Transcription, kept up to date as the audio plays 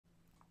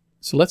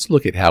So let's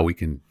look at how we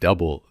can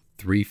double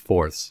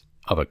 3/4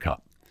 of a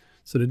cup.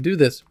 So to do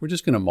this, we're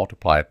just going to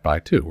multiply it by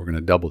 2. We're going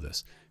to double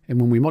this.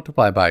 And when we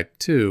multiply by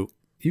 2,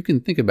 you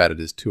can think about it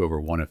as 2 over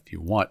 1 if you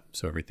want.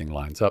 So everything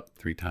lines up.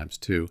 3 times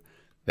 2,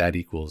 that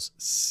equals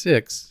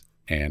 6.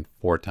 And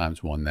 4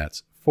 times 1,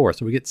 that's 4.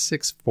 So we get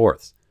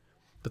 6/4.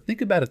 But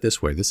think about it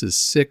this way. This is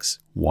 6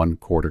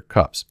 1/4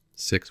 cups.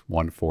 6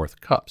 1/4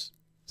 cups.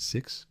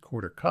 6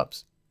 1/4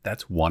 cups.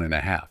 That's 1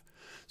 1/2.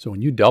 So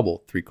when you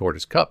double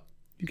 3/4 cup,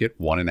 you get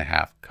 1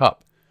 1/2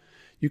 cup.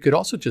 You could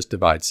also just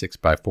divide 6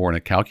 by 4 in a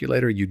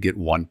calculator. You'd get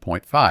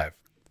 1.5.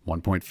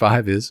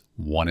 1.5 is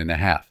 1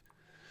 1/2.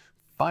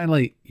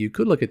 Finally, you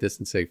could look at this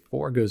and say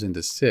 4 goes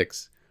into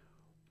 6.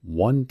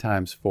 1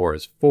 times 4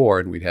 is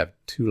 4, and we'd have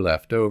 2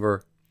 left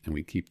over, and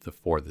we keep the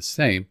 4 the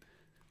same.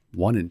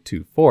 1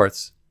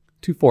 2/4.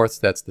 2/4,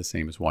 that's the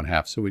same as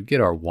 1/2. So we'd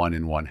get our 1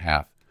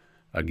 1/2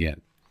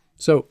 again.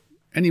 So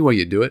any way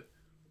you do it,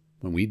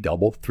 when we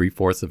double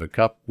 3/4 of a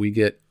cup, we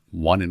get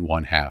 1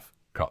 1/2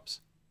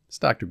 cups. It's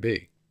Dr.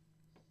 B.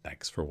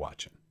 Thanks for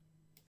watching.